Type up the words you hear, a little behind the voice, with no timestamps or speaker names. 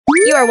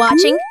You are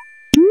watching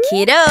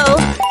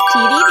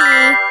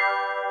KiddoTVvv.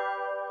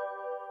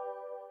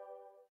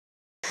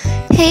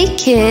 Hey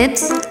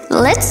kids,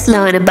 let's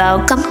learn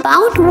about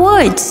compound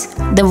words.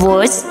 The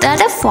words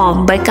that are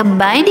formed by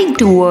combining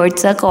two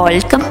words are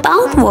called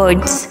compound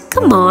words.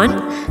 Come on,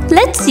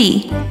 let's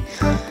see.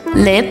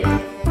 Lip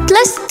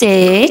plus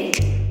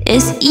stick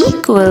is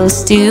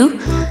equals to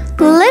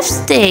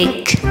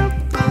lipstick.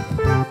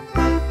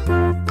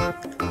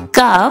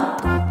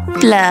 Cup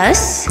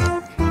plus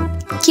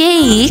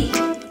cake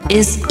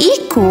is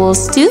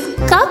equals to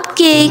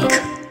cupcake.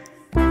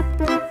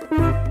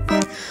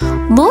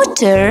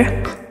 Motor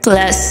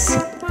plus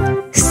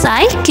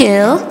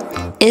cycle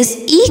is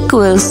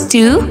equals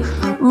to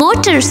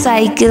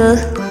motorcycle.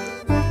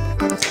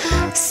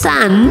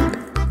 Sun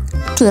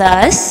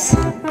plus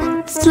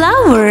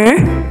flower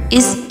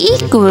is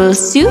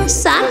equals to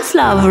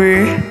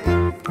sunflower.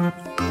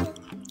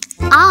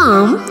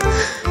 Arm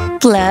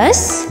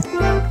plus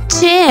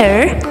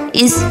chair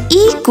is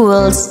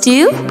equals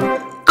to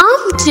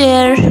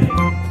armchair.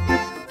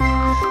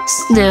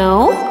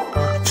 Snow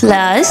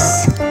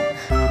plus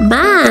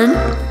man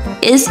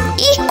is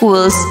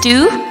equals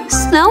to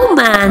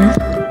snowman.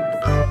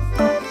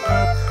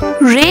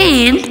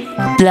 Rain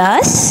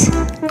plus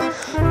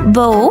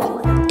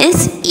bow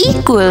is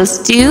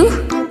equals to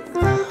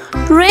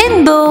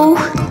rainbow.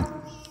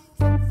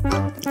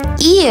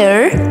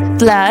 Ear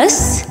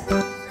plus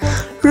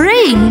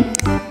ring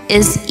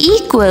is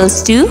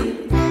equals to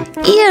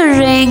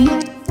earring.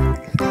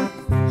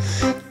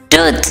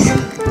 Tooth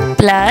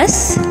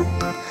plus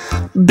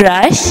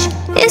brush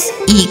is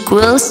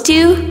equals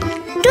to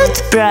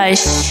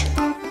toothbrush.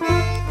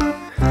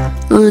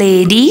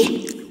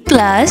 Lady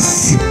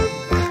plus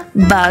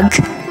bug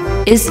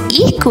is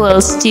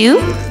equals to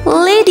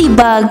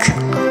ladybug.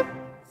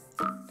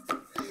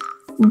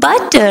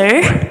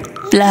 Butter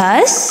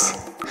plus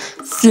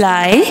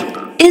fly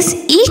is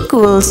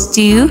equals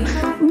to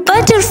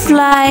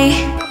butterfly.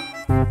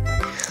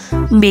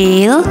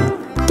 Mail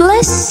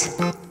plus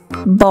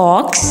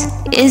box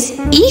is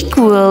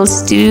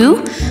equals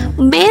to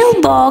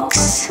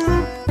mailbox.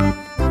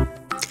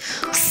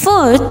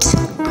 Foot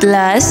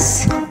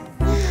plus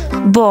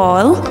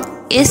ball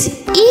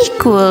is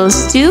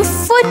equals to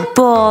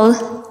football.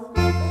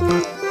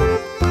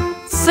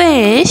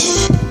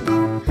 Fish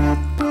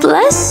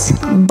plus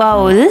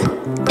bowl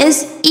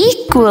is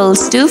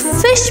equals to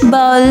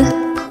fishbowl.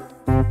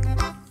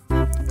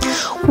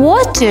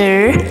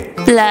 Water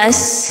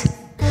plus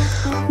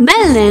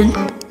melon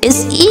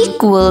is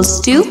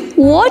equals to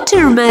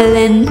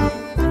watermelon.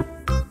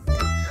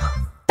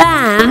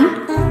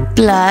 Pan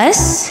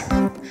plus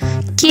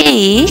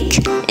cake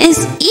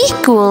is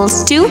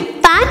equals to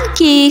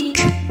pancake.